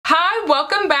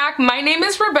welcome back. My name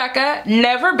is Rebecca,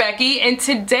 never Becky, and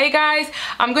today guys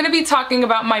I'm going to be talking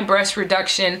about my breast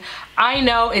reduction. I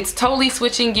know it's totally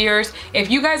switching gears.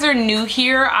 If you guys are new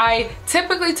here, I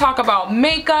typically talk about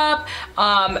makeup,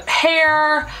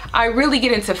 hair. I really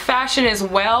get into fashion as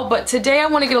well, but today I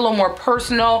want to get a little more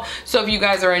personal. So if you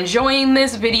guys are enjoying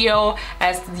this video,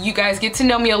 as you guys get to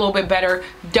know me a little bit better,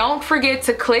 don't forget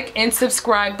to click and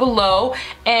subscribe below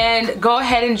and go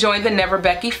ahead and join the Never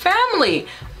Becky family.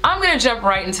 I'm gonna jump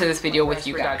right into this video with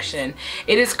you guys.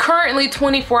 It is currently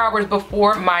 24 hours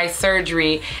before my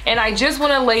surgery, and I just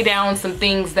want to lay down some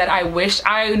things that I wish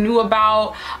I knew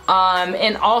about,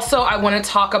 and also I want to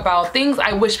talk about things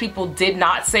I wish people did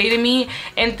not say to me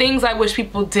and things I wish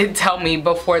people did tell me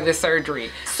before the surgery.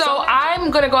 So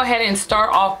I'm gonna go ahead and start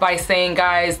off by saying,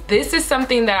 guys, this is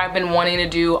something that I've been wanting to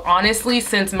do honestly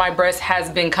since my breast has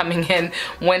been coming in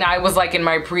when I was like in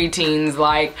my preteens.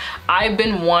 Like, I've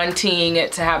been wanting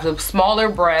it to have a smaller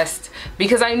breast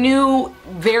because I knew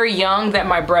very young that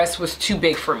my breast was too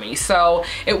big for me. So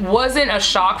it wasn't a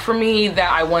shock for me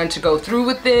that I wanted to go through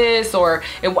with this, or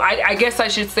I guess I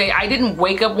should say I didn't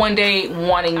wake up one day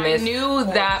wanting this. I knew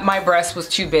that my breast was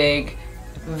too big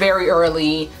very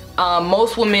early.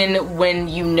 Most women, when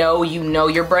you know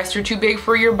your breasts are too big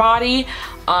for your body.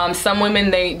 Some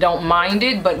women, they don't mind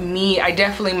it, but me, I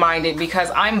definitely mind it because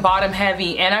I'm bottom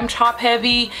heavy and I'm top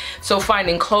heavy, so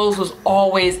finding clothes was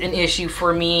always an issue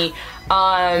for me.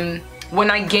 When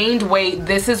I gained weight,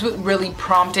 this is what really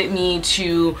prompted me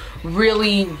to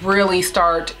really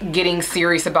start getting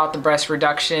serious about the breast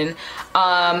reduction.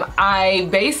 I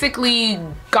basically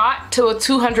got to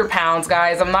 200 pounds,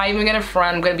 guys. I'm not even gonna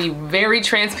front. I'm gonna be very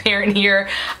transparent here.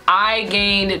 I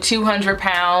gained 200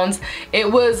 pounds. It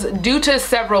was due to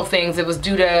several things. It was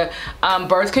due to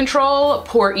birth control,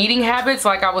 poor eating habits,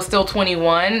 like I was still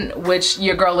 21, which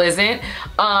your girl isn't.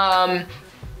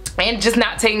 And just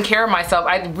not taking care of myself.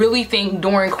 I really think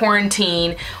during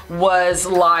quarantine was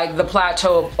like the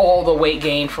plateau of all the weight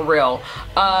gain, for real.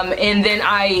 And then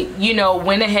I,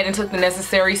 went ahead and took the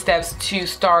necessary steps to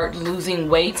start losing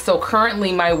weight. So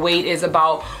currently my weight is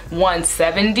about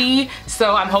 170.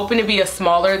 So I'm hoping to be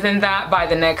smaller than that by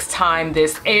the next time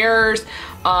this airs.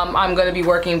 I'm gonna be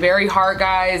working very hard,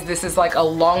 guys. This is like a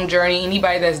long journey.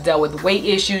 Anybody that's dealt with weight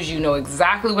issues, you know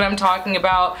exactly what I'm talking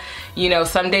about.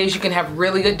 Some days you can have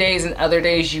really good days and other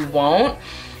days you won't.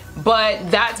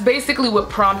 But that's basically what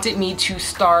prompted me to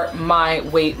start my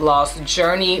weight loss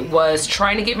journey, was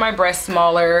trying to get my breasts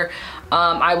smaller.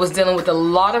 I was dealing with a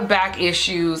lot of back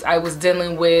issues. I was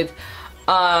dealing with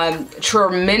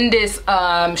tremendous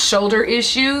shoulder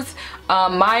issues.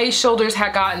 My shoulders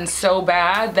had gotten so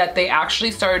bad that they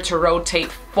actually started to rotate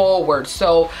forward.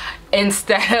 So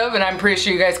instead of, and I'm pretty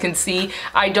sure you guys can see,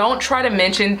 I don't try to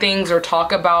mention things or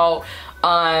talk about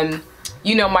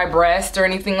my breast or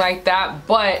anything like that,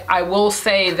 but I will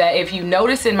say that if you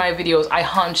notice in my videos, I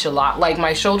hunch a lot. Like,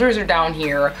 my shoulders are down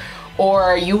here,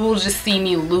 or you will just see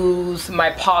me lose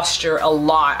my posture a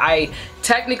lot. I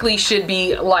technically should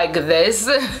be like this,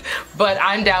 but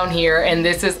I'm down here, and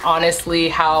this is honestly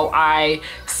how I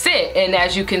sit. And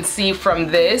as you can see, from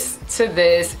this to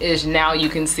this is, now you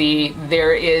can see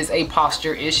there is a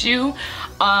posture issue.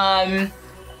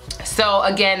 So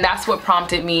again, that's what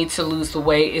prompted me to lose the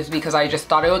weight, is because I just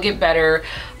thought it would get better.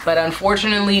 But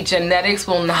unfortunately, genetics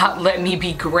will not let me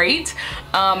be great.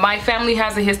 My family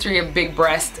has a history of big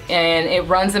breasts, and it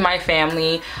runs in my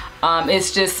family.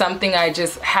 It's just something I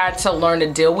just had to learn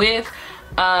to deal with.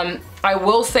 I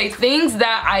will say things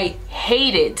that I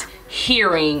hated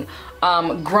hearing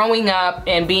growing up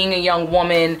and being a young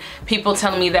woman, people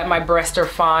telling me that my breasts are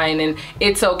fine and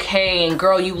it's okay, and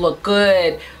girl, you look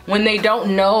good, when they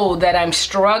don't know that I'm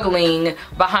struggling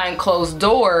behind closed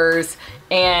doors.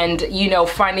 And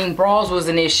finding bras was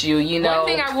an issue. One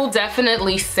thing I will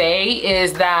definitely say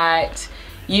is that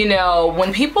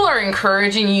when people are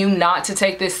encouraging you not to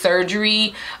take this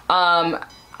surgery,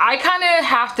 I kind of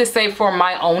have to say, for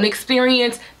my own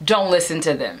experience, don't listen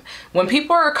to them. When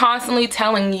people are constantly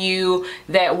telling you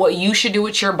that what you should do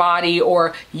with your body,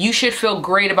 or you should feel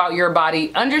great about your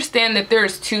body, understand that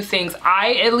there's two things.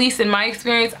 At least in my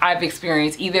experience, I've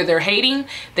experienced. Either they're hating,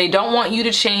 they don't want you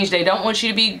to change, they don't want you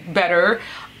to be better,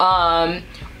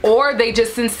 or they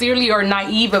just sincerely are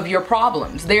naive of your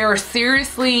problems. They are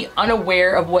seriously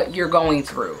unaware of what you're going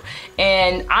through.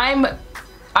 And I'm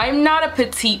I'm not a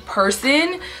petite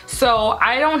person, so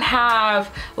I don't have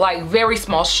like very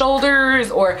small shoulders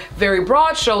or very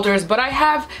broad shoulders, but I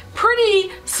have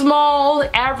pretty small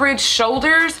average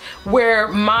shoulders where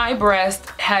my breast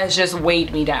has just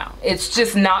weighed me down. It's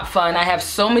just not fun. I have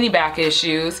so many back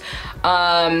issues.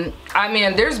 I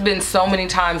mean, there's been so many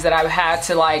times that I've had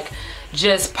to like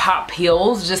just pop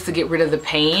pills just to get rid of the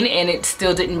pain, and it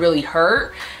still didn't really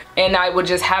hurt. And I would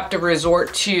just have to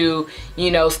resort to,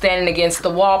 you know, standing against the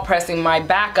wall, pressing my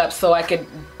back up so I could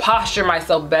posture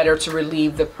myself better to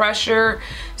relieve the pressure.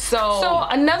 So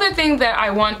another thing that I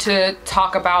want to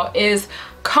talk about is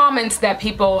comments that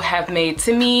people have made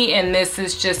to me, and this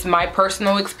is just my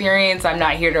personal experience. I'm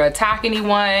not here to attack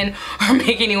anyone or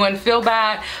make anyone feel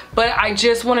bad, but I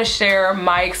just want to share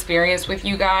my experience with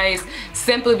you guys,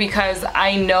 simply because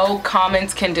I know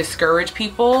comments can discourage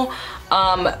people.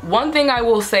 One thing I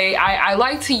will say, I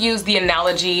like to use the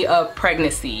analogy of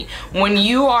pregnancy. When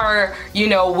you are, you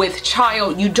know, with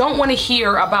child, you don't want to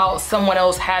hear about someone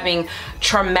else having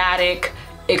traumatic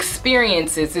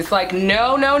experiences. It's like,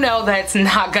 no, that's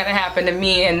not gonna happen to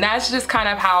me. And that's just kind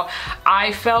of how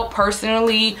I felt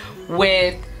personally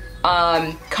with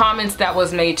comments that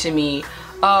was made to me.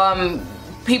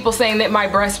 People saying that my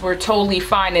breasts were totally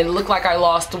fine and it looked like I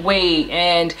lost weight,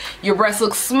 and your breasts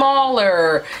look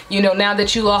smaller, you know, now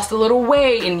that you lost a little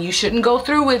weight and you shouldn't go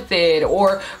through with it,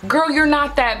 or girl, you're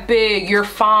not that big, you're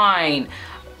fine.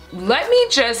 Let me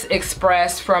just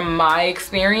express from my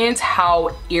experience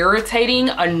how irritating,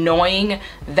 annoying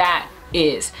that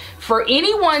is. For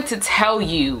anyone to tell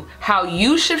you how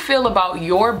you should feel about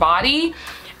your body,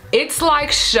 it's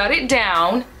like, shut it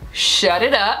down, shut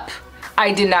it up.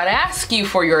 I did not ask you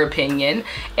for your opinion.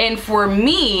 And for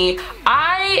me,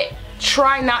 I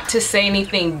try not to say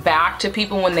anything back to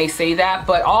people when they say that,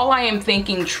 but all I am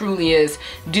thinking truly is,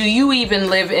 do you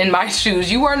even live in my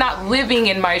shoes? You are not living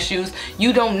in my shoes.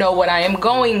 You don't know what I am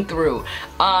going through.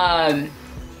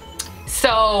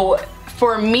 So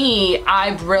for me,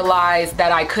 I've realized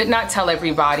that I could not tell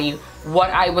everybody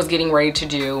what I was getting ready to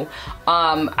do.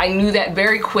 I knew that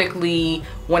very quickly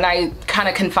when I kind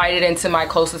of confided into my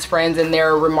closest friends, and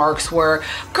their remarks were,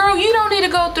 girl, you don't need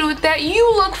to go through with that,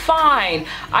 you look fine.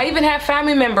 I even had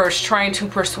family members trying to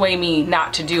persuade me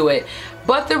not to do it.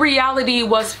 But the reality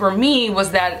was, for me,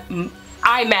 was that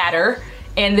I matter,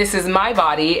 and this is my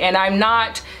body, and I'm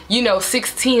not, you know,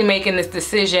 16 making this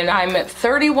decision. I'm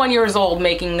 31 years old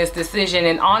making this decision,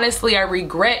 and honestly, I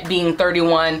regret being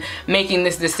 31 making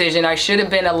this decision. I should have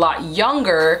been a lot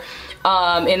younger,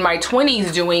 in my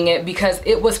 20s doing it, because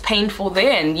it was painful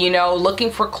then, you know,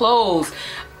 looking for clothes,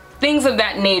 things of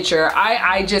that nature.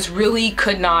 I just really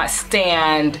could not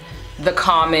stand the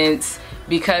comments,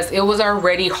 because it was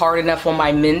already hard enough on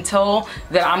my mental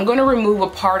that I'm gonna remove a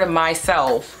part of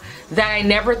myself that I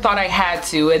never thought I had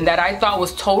to, and that I thought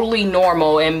was totally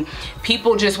normal, and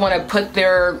people just want to put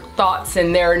their thoughts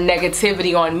and their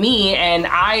negativity on me. And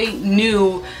I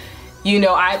knew, you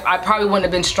know, I probably wouldn't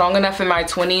have been strong enough in my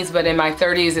 20s, but in my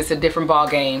 30s, it's a different ball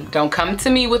game. Don't come to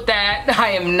me with that. I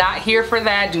am not here for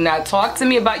that. Do not talk to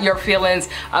me about your feelings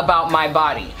about my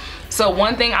body. So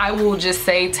one thing I will just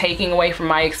say, taking away from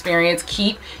my experience,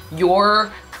 keep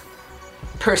your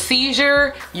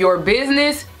procedure, your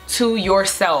business to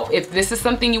yourself. If this is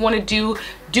something you want to do,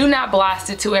 do not blast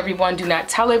it to everyone. Do not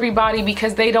tell everybody,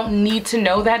 because they don't need to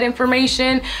know that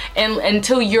information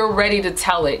until you're ready to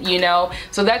tell it, you know?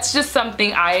 So that's just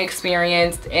something I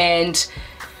experienced, and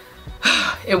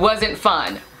it wasn't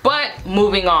fun. But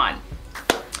moving on.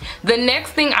 The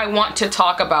next thing I want to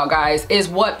talk about, guys, is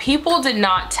what people did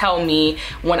not tell me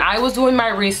when I was doing my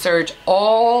research,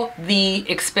 all the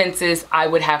expenses I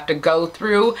would have to go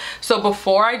through. So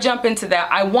before I jump into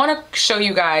that, I want to show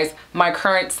you guys my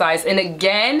current size. And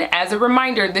again, as a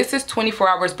reminder, this is 24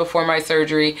 hours before my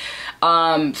surgery.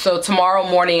 So tomorrow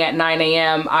morning at 9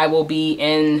 a.m. I will be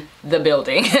in the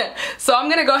building. So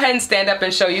I'm gonna go ahead and stand up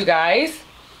and show you guys.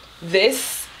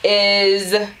 This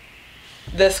is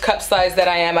this cup size that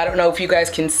I am. I don't know if you guys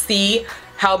can see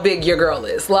how big your girl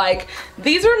is. Like,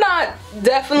 these are not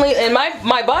definitely, and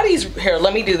my body's, here,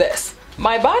 let me do this.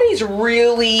 My body's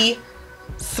really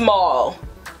small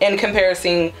in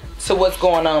comparison to what's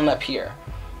going on up here.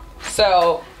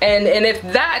 So, and if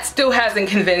that still hasn't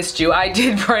convinced you, I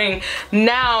did bring,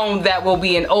 now that will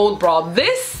be an old bra.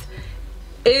 This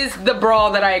is the bra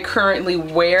that I currently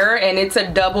wear, and it's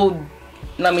a double,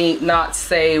 let me not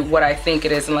say what I think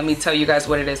it is, and let me tell you guys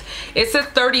what it is. It's a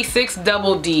 36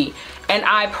 double D, and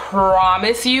I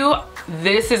promise you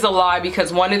this is a lie,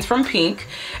 because one, it's from Pink,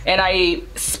 and I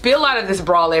spill out of this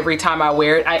bra every time I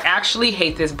wear it. I actually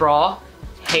hate this bra,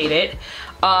 hate it.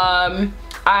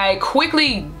 I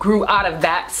quickly grew out of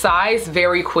that size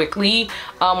very quickly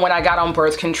when I got on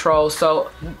birth control.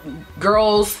 So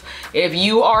girls, if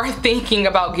you are thinking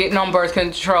about getting on birth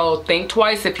control, think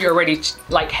twice. If you're already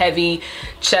like heavy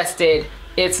chested,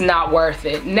 it's not worth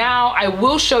it. Now I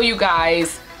will show you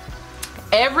guys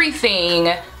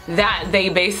everything that they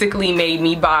basically made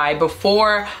me buy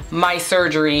before my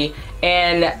surgery,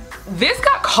 and this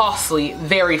got costly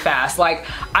very fast. Like,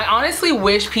 I honestly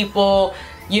wish people,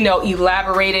 you know,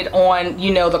 elaborated on,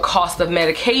 you know, the cost of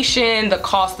medication, the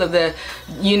cost of the,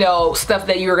 you know, stuff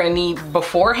that you're gonna need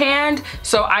beforehand.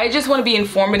 So I just want to be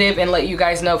informative and let you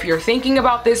guys know, if you're thinking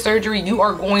about this surgery, you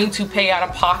are going to pay out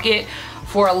of pocket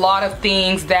for a lot of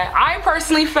things that I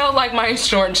personally felt like my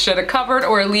insurance should have covered,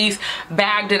 or at least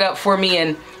bagged it up for me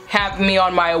and have me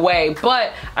on my way.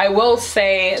 But I will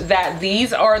say that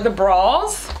these are the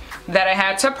bras that I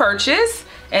had to purchase,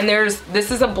 and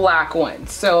this is a black one.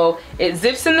 So it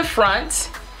zips in the front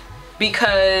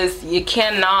because you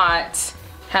cannot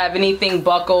have anything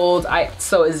buckled.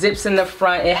 So it zips in the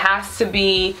front. It has to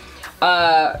be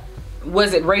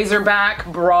was it Razorback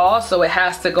bra, so it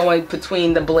has to go in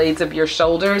between the blades of your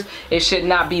shoulders. It should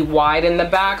not be wide in the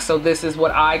back. So this is what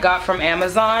I got from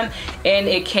Amazon, and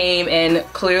it came in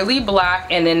clearly black,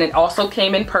 and then it also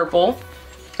came in purple.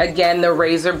 Again, the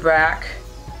Razorback.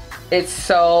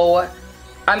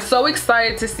 I'm so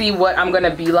excited to see what I'm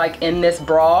gonna be like in this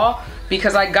bra,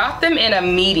 because I got them in a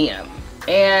medium,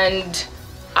 and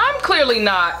I'm clearly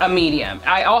not a medium.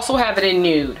 I also have it in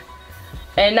nude.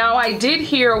 And now I did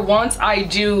hear, once I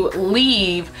do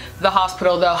leave the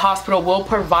hospital will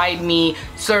provide me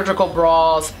surgical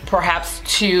bras, perhaps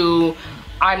 2,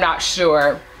 I'm not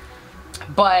sure.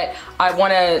 But I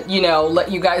want to, you know, let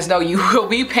you guys know you will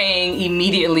be paying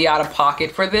immediately out of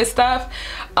pocket for this stuff.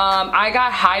 I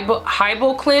got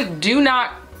Hyboclint. Do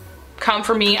not come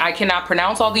for me. I cannot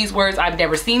pronounce all these words. I've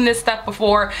never seen this stuff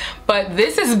before, but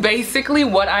this is basically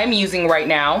what I'm using right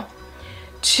now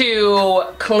to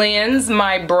cleanse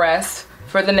my breasts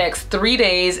for the next 3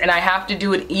 days, and I have to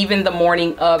do it even the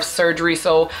morning of surgery.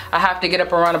 So I have to get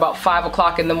up around about 5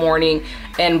 o'clock in the morning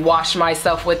and wash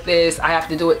myself with this. I have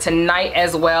to do it tonight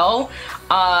as well.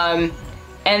 And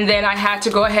then I had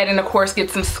to go ahead and of course get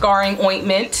some scarring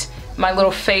ointment, my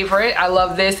little favorite. I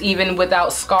love this even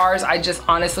without scars. I just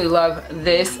honestly love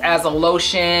this as a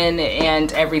lotion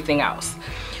and everything else.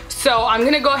 So I'm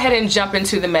gonna go ahead and jump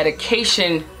into the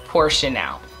medication portion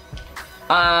now.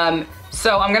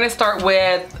 So I'm gonna start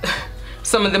with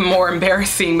some of the more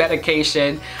embarrassing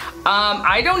medication.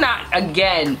 I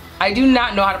do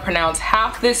not know how to pronounce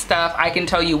half this stuff. I can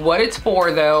tell you what it's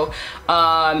for though.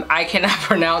 I cannot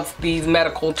pronounce these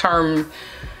medical terms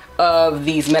of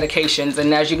these medications,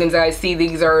 and as you can guys see,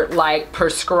 these are like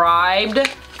prescribed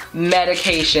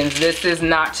medications. This is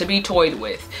not to be toyed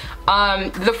with.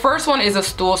 The first one is a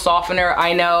stool softener.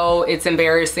 I know it's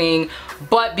embarrassing,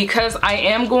 but because I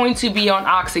am going to be on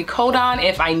oxycodone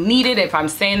if I need it, if I'm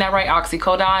saying that right,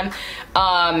 oxycodone.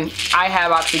 I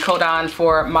have oxycodone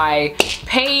for my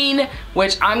pain,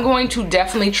 which I'm going to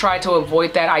definitely try to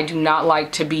avoid that. I do not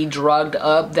like to be drugged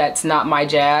up. That's not my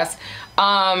jazz.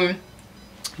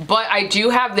 But I do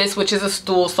have this, which is a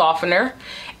stool softener.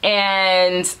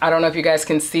 And I don't know if you guys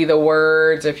can see the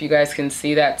words, if you guys can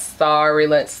see that. Sorry,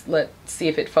 let's see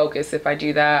if it focuses if I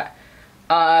do that.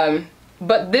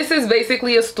 But this is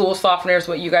basically a stool softener is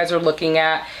what you guys are looking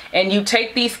at. And you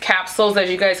take these capsules,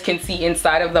 as you guys can see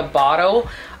inside of the bottle.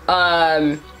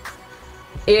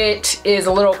 It is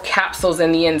little capsules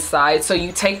in the inside, so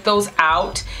you take those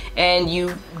out and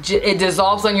it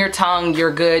dissolves on your tongue.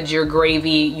 You're good, you're gravy,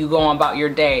 you go on about your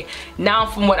day. Now,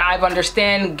 from what I've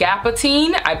understand,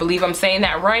 Gapatine, I believe I'm saying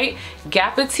that right,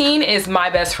 Gapatine is my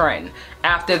best friend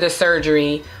after the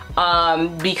surgery,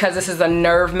 because this is a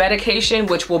nerve medication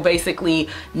which will basically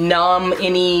numb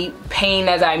any pain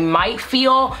that I might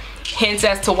feel, hence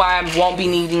as to why I won't be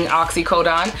needing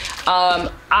oxycodone.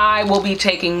 I will be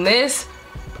taking this.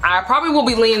 I probably will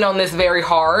be leaning on this very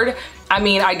hard. I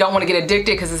mean, I don't want to get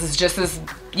addicted because this is just as,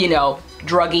 you know,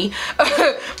 druggy.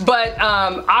 But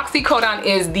oxycodone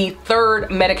is the third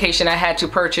medication I had to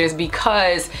purchase,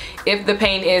 because if the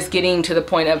pain is getting to the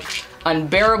point of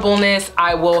unbearableness,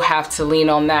 I will have to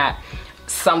lean on that.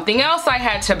 Something else I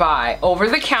had to buy, over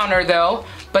the counter though,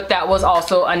 but that was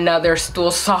also another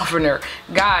stool softener.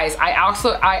 Guys, I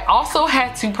also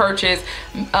had to purchase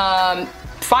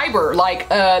fiber, like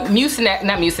Mucinex,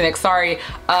 not Mucinex, sorry,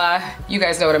 you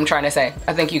guys know what I'm trying to say.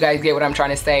 I think you guys get what I'm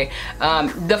trying to say.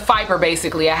 The fiber,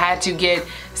 basically, I had to get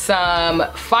some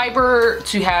fiber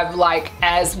to have, like,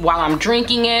 as while I'm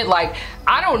drinking it. Like,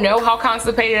 I don't know how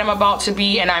constipated I'm about to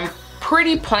be, and I'm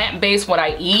pretty plant-based what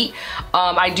I eat.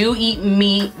 I do eat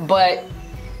meat, but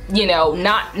you know,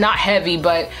 not heavy,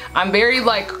 but I'm very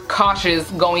like cautious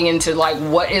going into like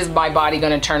what is my body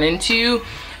gonna turn into.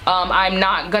 I'm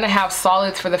not gonna have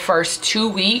solids for the first 2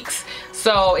 weeks,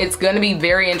 so it's gonna be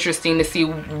very interesting to see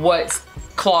what's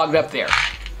clogged up there.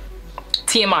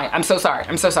 TMI, I'm so sorry,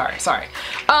 I'm so sorry.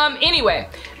 Anyway,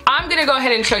 I'm gonna go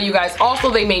ahead and show you guys. Also,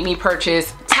 they made me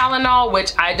purchase Tylenol,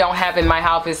 which I don't have in my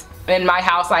house. In my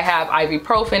house, I have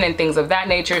ibuprofen and things of that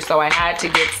nature, so I had to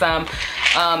get some.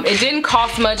 It didn't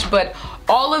cost much, but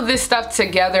all of this stuff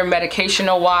together,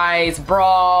 medicational wise,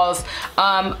 bras.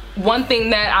 One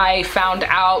thing that I found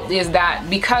out is that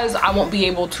because I won't be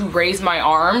able to raise my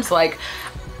arms, like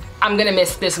I'm gonna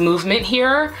miss this movement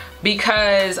here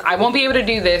because I won't be able to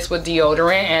do this with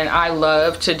deodorant, and I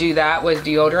love to do that with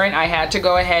deodorant. I had to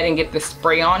go ahead and get the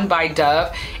Spray On by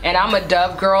Dove, and I'm a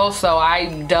Dove girl, so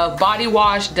I Dove body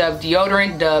wash, Dove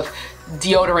deodorant, Dove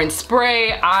deodorant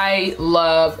spray. I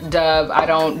love Dove. I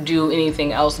don't do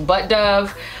anything else but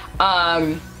Dove.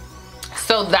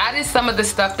 So that is some of the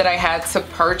stuff that I had to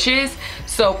purchase.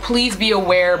 So please be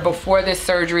aware before this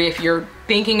surgery, if you're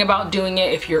thinking about doing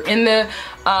it, if you're in the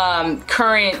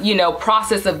current, you know,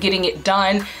 process of getting it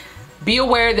done, be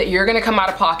aware that you're gonna come out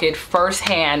of pocket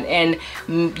firsthand. And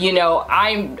you know,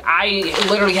 I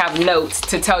literally have notes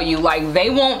to tell you, like, they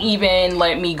won't even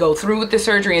let me go through with the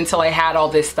surgery until I had all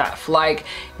this stuff. Like,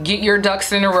 get your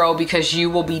ducks in a row, because you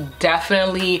will be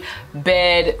definitely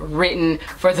bedridden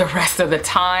for the rest of the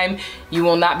time. You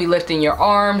will not be lifting your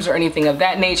arms or anything of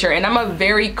that nature. And I'm a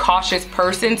very cautious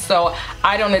person, so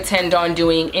I don't intend on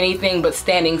doing anything but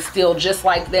standing still just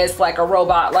like this, like a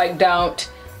robot. Like, don't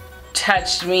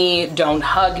touch me, don't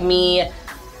hug me.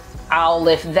 I'll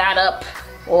lift that up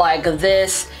like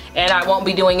this, and I won't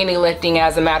be doing any lifting,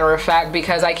 as a matter of fact,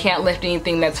 because I can't lift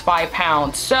anything that's 5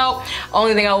 pounds. So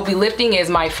only thing I will be lifting is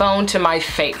my phone to my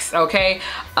face. Okay,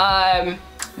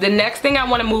 the next thing I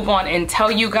want to move on and tell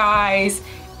you guys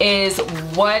is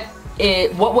what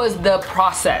was the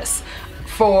process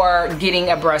for getting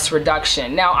a breast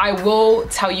reduction. Now, I will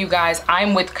tell you guys,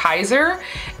 I'm with Kaiser,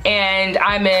 and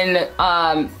I'm in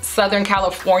Southern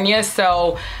California,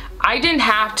 so I didn't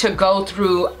have to go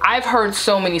through. I've heard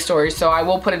so many stories, so I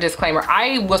will put a disclaimer.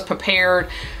 I was prepared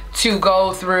to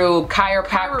go through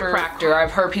chiropractor.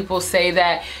 I've heard people say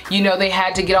that, you know, they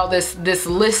had to get all this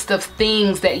list of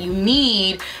things that you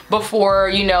need before,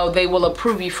 you know, they will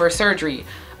approve you for surgery.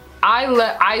 I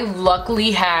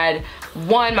luckily had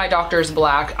one, my doctor is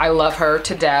black. I love her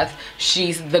to death.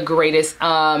 She's the greatest.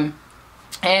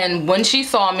 And when she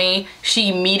saw me, she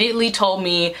immediately told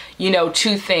me, you know,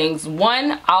 2 things.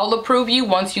 One, I'll approve you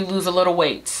once you lose a little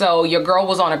weight. So your girl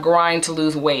was on a grind to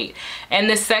lose weight. And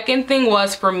the second thing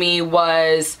was, for me,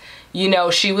 was, you know,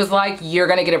 she was like, you're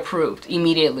gonna get approved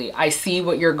immediately. I see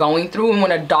what you're going through. And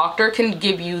when a doctor can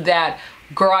give you that,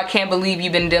 girl, I can't believe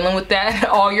you've been dealing with that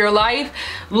all your life,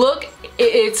 look,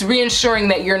 it's reassuring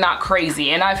that you're not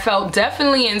crazy. And I felt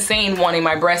definitely insane wanting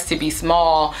my breasts to be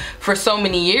small for so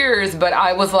many years, but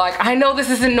I was like, I know this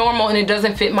isn't normal and it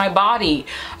doesn't fit my body.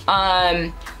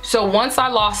 So once I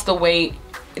lost the weight,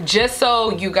 just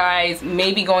so you guys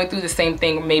may be going through the same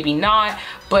thing, maybe not,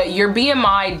 but your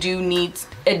BMI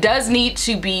does need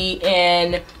to be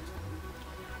in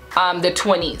the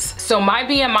 20s. So my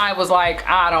BMI was like,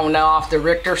 I don't know, off the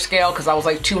Richter scale, because I was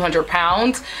like 200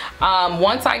 pounds.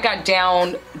 Once I got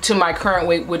down to my current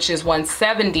weight, which is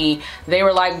 170, they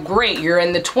were like, great, you're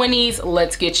in the 20s,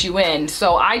 let's get you in.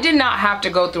 So I did not have to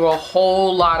go through a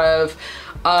whole lot of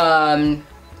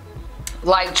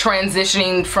like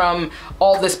transitioning from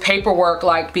all this paperwork,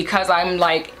 like, because I'm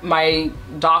like, my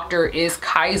doctor is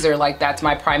Kaiser, like that's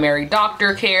my primary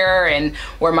doctor care, and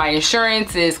where my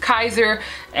insurance is Kaiser.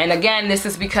 And again, this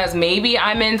is because maybe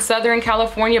I'm in Southern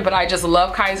California, but I just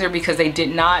love Kaiser because they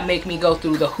did not make me go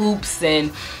through the hoops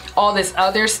and all this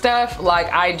other stuff.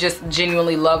 Like, I just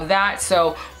genuinely love that.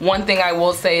 So one thing I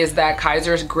will say is that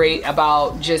Kaiser is great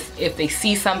about just, if they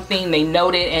see something, they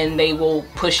note it and they will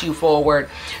push you forward.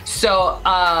 So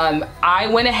I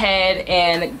went ahead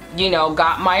and, you know,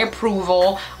 got my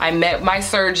approval. I met my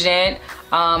surgeon.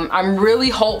 I'm really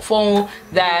hopeful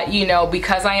that, you know,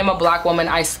 because I am a black woman,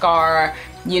 I scar,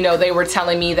 you know, they were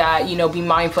telling me that, you know, be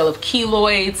mindful of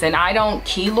keloids, and I don't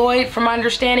keloid from my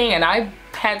understanding, and I've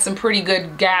had some pretty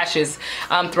good gashes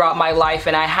throughout my life,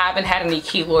 and I haven't had any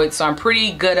keloids, so I'm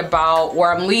pretty good about,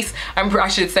 or at least I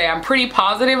should say I'm pretty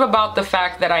positive about the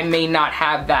fact that I may not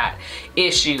have that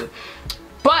issue.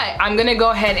 But I'm gonna go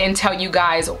ahead and tell you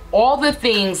guys all the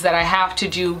things that I have to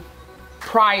do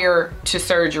prior to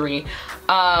surgery.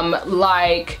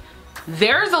 Like,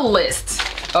 there's a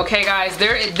list, okay guys,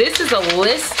 this is a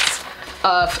list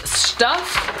of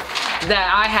stuff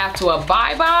that I have to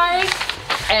abide by,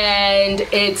 and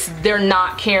they're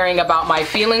not caring about my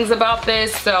feelings about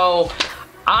this. So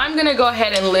I'm gonna go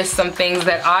ahead and list some things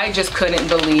that I just couldn't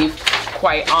believe,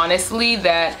 quite honestly,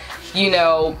 that, you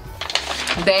know,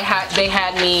 they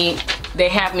have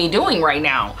me doing right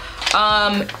now.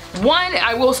 One,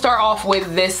 I will start off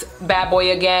with this bad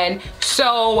boy again.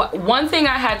 So one thing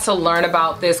I had to learn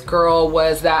about this girl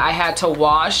was that I had to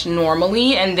wash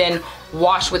normally and then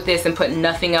wash with this and put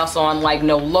nothing else on, like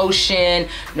no lotion,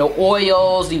 no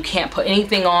oils. You can't put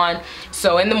anything on.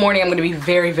 So in the morning I'm gonna be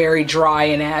very, very dry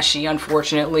and ashy,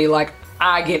 unfortunately. Like,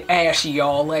 I get ashy,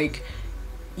 y'all, like,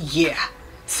 yeah.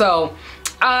 So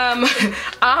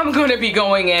I'm gonna be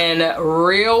going in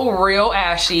real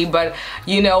ashy, but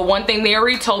you know, one thing they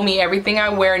already told me, everything I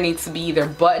wear needs to be either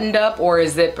buttoned up or a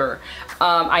zipper.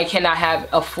 I cannot have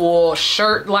a full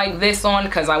shirt like this on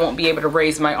because I won't be able to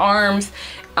raise my arms.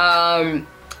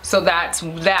 So that's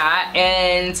that.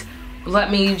 And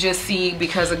let me just see,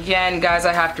 because again, guys,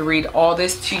 I have to read all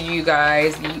this to you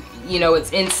guys. You know,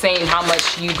 it's insane how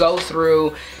much you go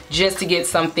through just to get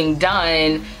something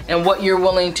done and what you're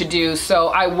willing to do. So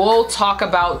I will talk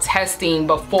about testing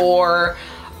before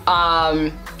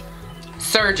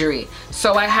surgery.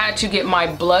 So I had to get my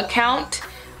blood count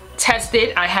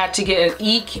tested. I had to get an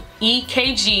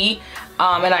EKG,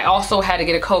 and I also had to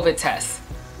get a COVID test.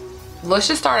 Let's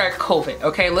just start at COVID,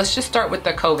 okay? Let's just start with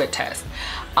the COVID test.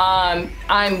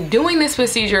 I'm doing this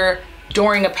procedure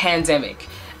during a pandemic.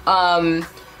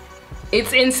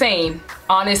 It's insane.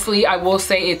 Honestly, I will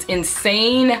say it's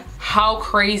insane how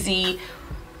crazy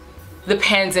the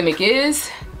pandemic is,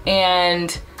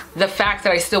 and the fact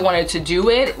that I still wanted to do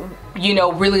it, you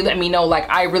know, really let me know, like,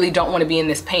 I really don't want to be in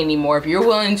this pain anymore. If you're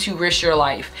willing to risk your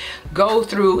life, go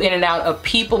through in and out of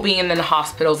people being in the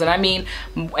hospitals. And I mean,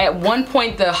 at one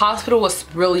point the hospital was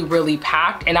really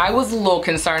packed, and I was a little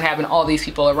concerned having all these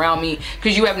people around me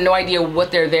because you have no idea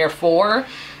what they're there for.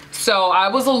 So I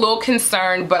was a little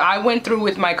concerned, but I went through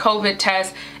with my COVID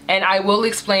test, and I will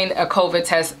explain a COVID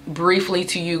test briefly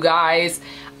to you guys.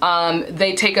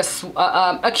 They take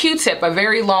a Q-tip, a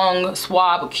very long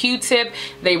swab Q-tip.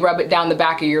 They rub it down the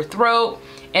back of your throat,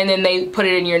 and then they put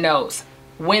it in your nose.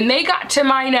 When they got to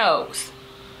my nose,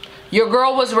 your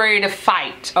girl was ready to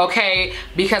fight, okay?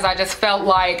 Because I just felt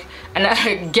like, and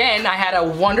again, I had a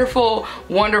wonderful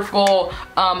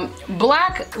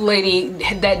black lady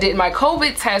that did my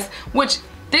COVID test, which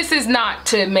this is not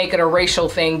to make it a racial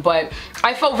thing, but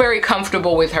I felt very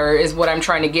comfortable with her is what I'm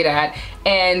trying to get at.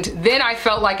 And then I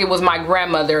felt like it was my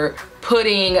grandmother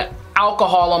putting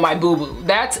alcohol on my boo-boo.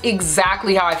 That's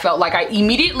exactly how I felt. Like, I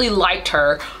immediately liked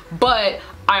her, but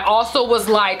I also was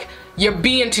like, you're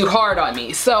being too hard on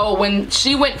me. So when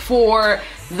she went for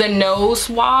the nose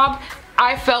swab,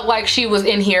 I felt like she was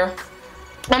in here.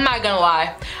 I'm not gonna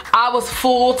lie, I was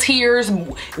full tears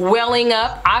welling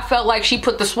up. I felt like she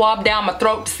put the swab down my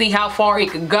throat to see how far it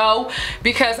could go,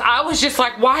 because I was just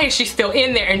like, why is she still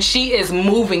in there? And she is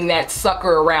moving that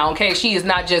sucker around, okay? She is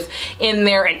not just in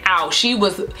there and out. She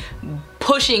was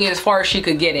pushing it as far as she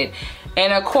could get it.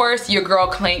 And of course, your girl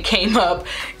came up,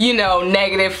 you know,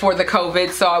 negative for the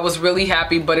COVID, so I was really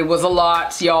happy, but it was a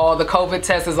lot, y'all. The COVID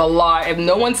test is a lot. If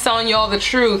no one's telling y'all the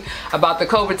truth about the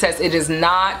COVID test, it is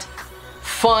not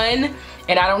fun.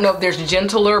 And I don't know if there's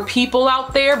gentler people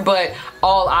out there, but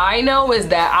all I know is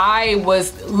that I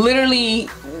was literally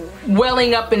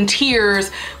welling up in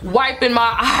tears, wiping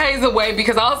my eyes away,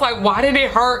 because I was like, why did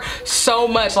it hurt so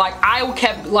much? Like, I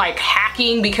kept like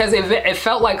hacking because it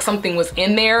felt like something was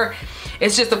in there.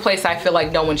 It's just a place I feel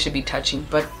like no one should be touching,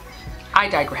 but I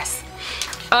digress.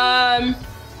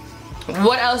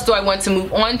 What else do I want to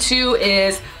move on to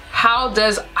is how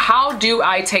do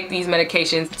I take these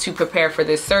medications to prepare for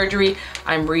this surgery?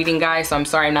 I'm reading, guys, so I'm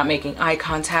sorry I'm not making eye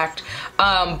contact.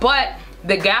 But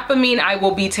the Gapamine I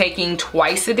will be taking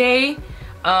twice a day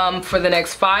for the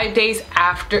next 5 days.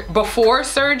 Before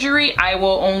surgery, I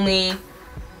will only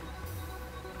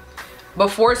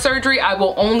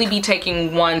be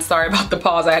taking one. Sorry about the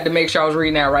pause, I had to make sure I was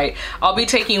reading that right. I'll be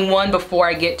taking one before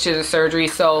I get to the surgery,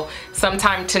 so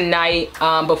sometime tonight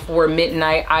before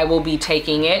midnight I will be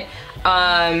taking it.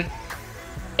 And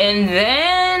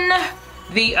then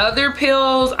the other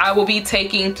pills I will be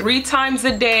taking 3 times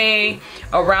a day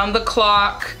around the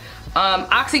clock.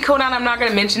 Oxycodone, I'm not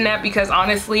gonna mention that because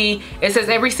honestly it says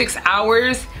every 6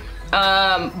 hours.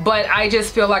 But I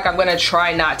just feel like I'm gonna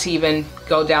try not to even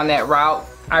go down that route.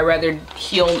 I'd rather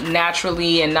heal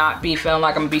naturally and not be feeling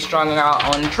like I'm gonna be strung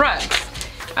out on drugs.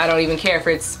 I don't even care if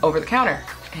it's over the counter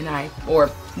or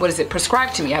what is it,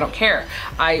 prescribed to me. I don't care.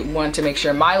 I want to make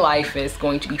sure my life is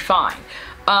going to be fine.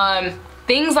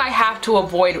 things I have to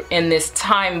avoid in this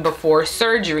time before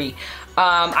surgery.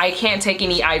 I can't take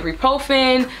any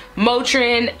ibuprofen,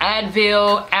 Motrin,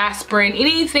 Advil, aspirin,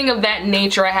 anything of that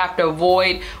nature I have to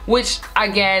avoid, which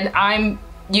again, I'm,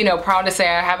 you know, proud to say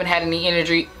I haven't had any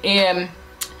energy.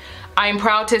 I'm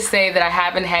proud to say that I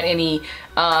haven't had any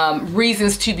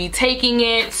reasons to be taking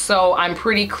it, so I'm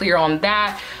pretty clear on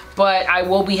that. But I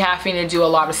will be having to do a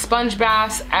lot of sponge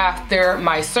baths after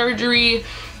my surgery.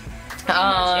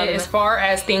 As far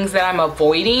as things that I'm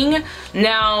avoiding,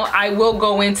 now I will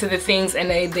go into the things, and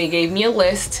they gave me a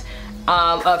list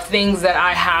of things that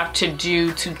I have to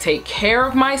do to take care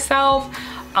of myself,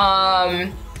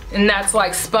 and that's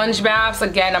like sponge baths.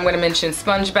 Again, I'm going to mention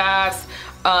sponge baths,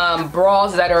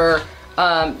 bras that are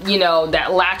you know,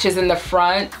 that latches in the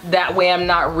front, that way I'm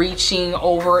not reaching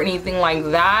over, anything like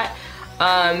that.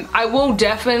 I will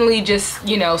definitely, just,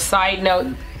 you know, side note,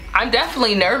 I'm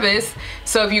definitely nervous.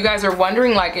 So if you guys are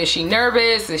wondering, like, is she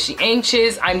nervous? Is she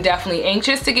anxious? I'm definitely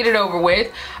anxious to get it over with.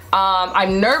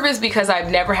 I'm nervous because I've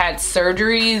never had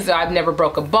surgeries. I've never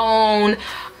broke a bone.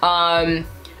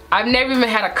 I've never even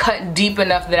had a cut deep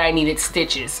enough that I needed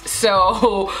stitches.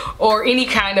 So, or any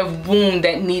kind of wound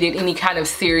that needed any kind of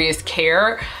serious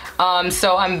care.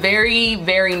 So I'm very,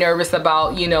 very nervous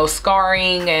about, you know,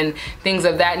 scarring and things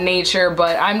of that nature,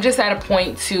 but I'm just at a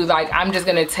point to, like, I'm just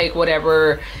gonna take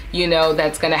whatever, you know,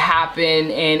 that's gonna happen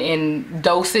in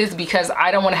doses, because I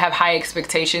don't want to have high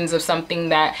expectations of something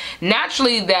that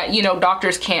naturally, that, you know,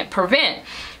 doctors can't prevent.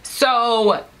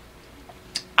 So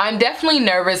I'm definitely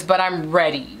nervous, but I'm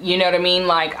ready. You know what I mean?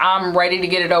 Like, I'm ready to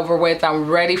get it over with. I'm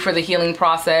ready for the healing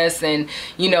process, and,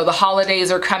 you know, the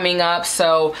holidays are coming up,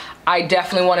 so I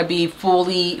definitely want to be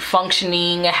fully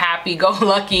functioning,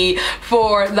 happy-go-lucky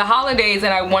for the holidays,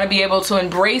 and I want to be able to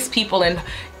embrace people and,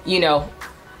 you know,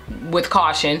 with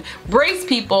caution, brace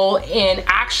people and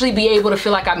actually be able to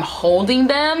feel like I'm holding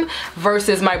them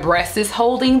versus my breast is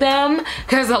holding them.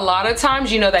 Because a lot of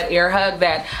times, you know, that air hug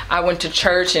that I went to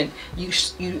church and you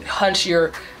hunch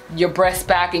your breast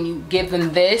back and you give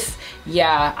them this.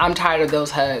 Yeah, I'm tired of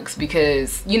those hugs,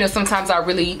 because, you know, sometimes I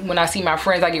really, when I see my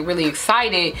friends, I get really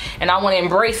excited and I want to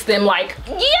embrace them like,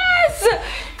 yes,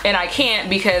 and I can't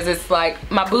because it's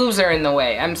like my boobs are in the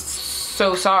way. I'm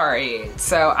so sorry.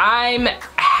 So I'm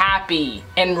happy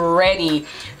and ready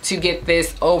to get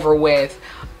this over with.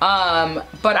 But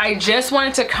I just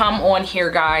wanted to come on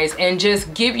here, guys, and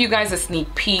just give you guys a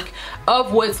sneak peek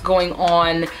of what's going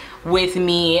on with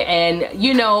me, and,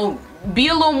 you know, be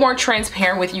a little more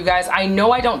transparent with you guys. I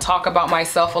know I don't talk about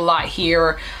myself a lot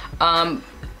here.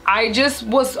 I just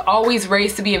was always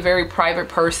raised to be a very private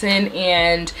person,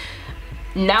 and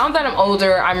now that I'm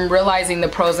older, I'm realizing the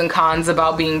pros and cons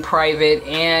about being private,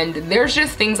 and there's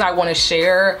just things I want to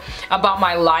share about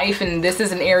my life, and this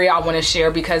is an area I want to share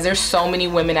because there's so many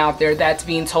women out there that's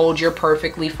being told you're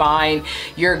perfectly fine,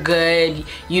 you're good,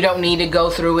 you don't need to go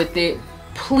through with it.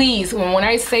 Please, when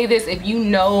I say this, if you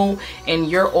know and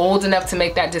you're old enough to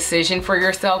make that decision for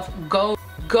yourself, go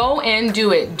and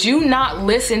do it. Do not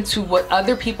listen to what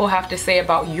other people have to say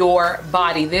about your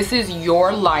body. This is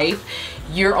your life.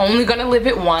 You're only gonna live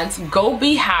it once. Go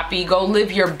be happy. Go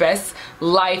live your best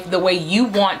life the way you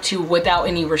want to without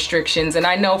any restrictions. And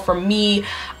I know for me,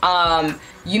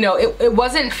 you know, it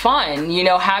wasn't fun. You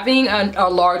know, having a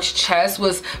large chest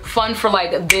was fun for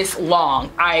like this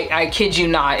long. I kid you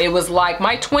not. It was like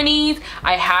my 20s,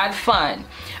 I had fun.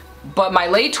 But my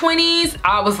late 20s,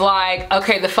 I was like,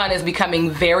 okay, the fun is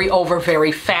becoming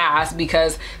very fast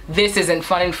because this isn't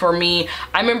fun for me.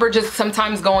 I remember just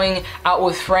sometimes going out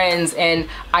with friends and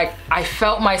I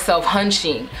felt myself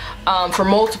hunching for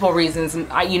multiple reasons.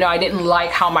 You know, I didn't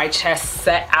like how my chest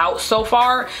set out so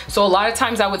far. So a lot of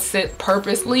times I would sit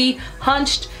purposely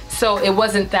hunched. So it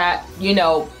wasn't that, you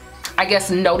know, I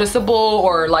guess noticeable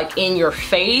or like in your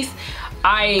face.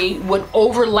 I would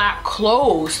overlap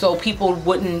clothes so people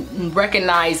wouldn't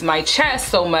recognize my chest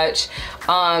so much.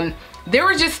 There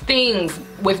were just things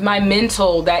with my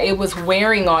mental that it was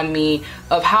wearing on me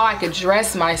of how I could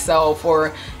dress myself,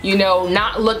 or, you know,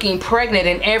 not looking pregnant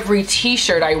in every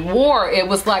t-shirt I wore. It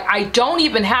was like, I don't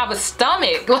even have a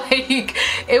stomach. Like,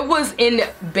 it was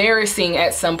embarrassing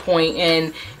at some point,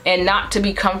 and not to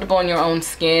be comfortable in your own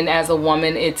skin as a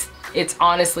woman, it's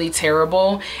honestly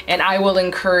terrible. And I will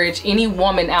encourage any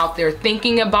woman out there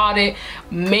thinking about it,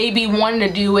 maybe wanting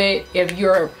to do it, if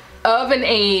you're of an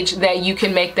age that you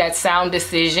can make that sound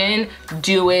decision,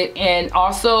 do it. And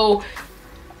also,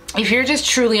 if you're just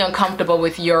truly uncomfortable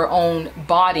with your own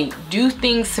body, do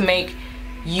things to make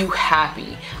you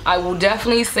happy. I will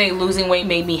definitely say losing weight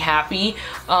made me happy.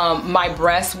 My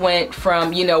breasts went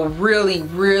from, you know,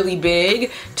 really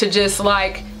big to just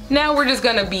like, Now we're just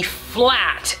gonna be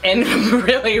flat and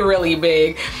really, really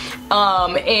big.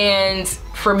 And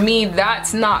for me,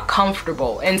 that's not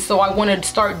comfortable. And so I want to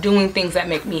start doing things that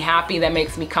make me happy, that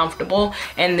makes me comfortable.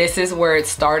 And this is where it's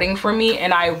starting for me.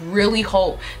 And I really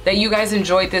hope that you guys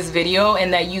enjoyed this video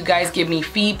and that you guys give me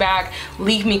feedback,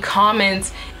 leave me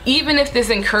comments, even if this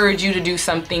encouraged you to do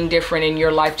something different in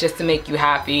your life just to make you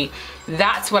happy.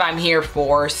 That's what I'm here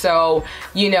for. So,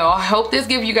 you know, I hope this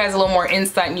gives you guys a little more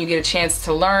insight and you get a chance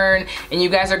to learn, and you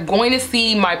guys are going to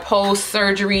see my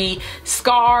post-surgery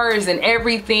scars and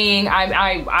everything.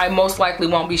 I most likely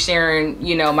won't be sharing,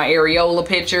 you know, my areola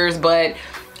pictures, but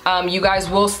you guys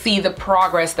will see the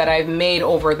progress that I've made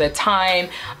over the time.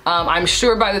 I'm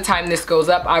sure by the time this goes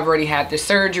up, I've already had the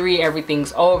surgery,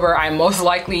 everything's over. I'm most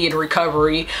likely in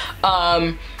recovery.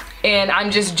 And I'm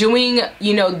just doing,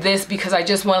 you know, this because I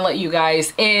just want to let you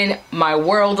guys in my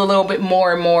world a little bit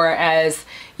more and more as,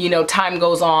 you know, time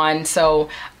goes on. So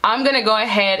I'm gonna go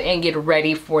ahead and get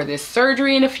ready for this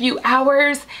surgery in a few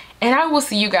hours, and I will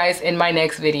see you guys in my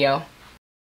next video.